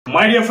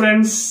My dear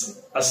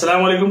friends,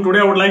 Assalamu alaikum. Today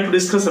I would like to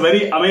discuss a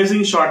very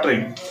amazing short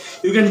trick.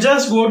 You can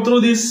just go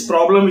through this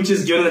problem which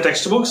is given in the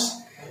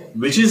textbooks,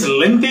 which is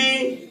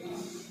lengthy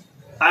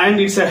and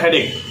it's a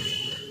headache.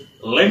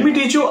 Let me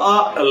teach you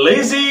a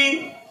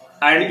lazy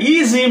and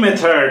easy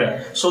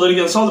method so that you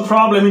can solve the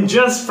problem in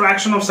just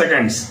fraction of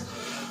seconds.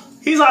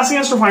 He's asking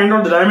us to find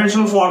out the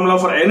dimensional formula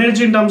for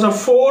energy in terms of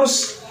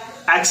force,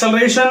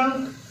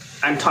 acceleration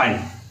and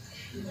time.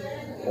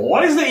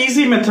 What is the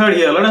easy method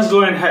here? Let us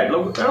go ahead.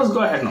 Let us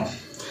go ahead now.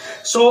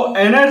 So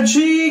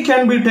energy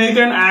can be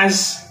taken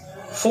as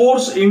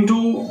force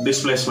into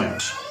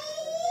displacement.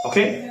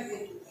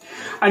 Okay?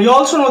 And you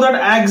also know that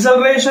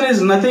acceleration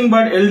is nothing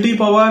but LT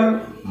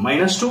power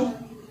minus 2.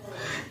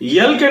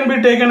 L can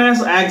be taken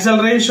as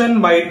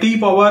acceleration by T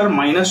power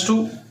minus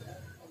 2.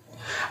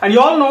 And you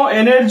all know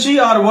energy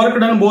or work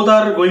done both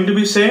are going to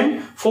be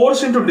same.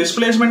 Force into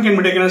displacement can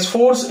be taken as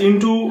force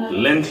into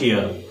length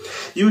here.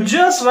 You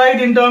just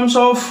write in terms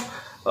of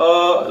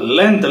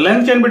length.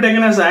 Length can be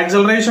taken as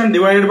acceleration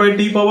divided by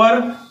T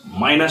power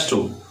minus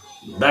 2.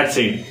 That's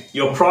it.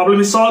 Your problem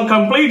is solved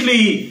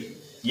completely.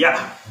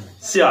 Yeah.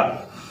 See,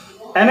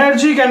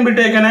 energy can be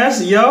taken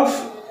as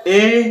F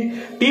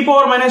A. T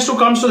power minus 2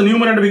 comes to the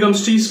numerator,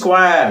 becomes T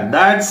square.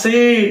 That's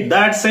it.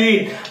 That's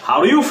it.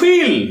 How do you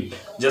feel?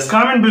 Just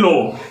comment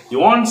below. You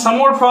want some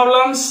more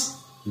problems?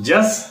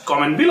 Just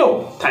comment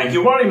below. Thank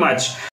you very much.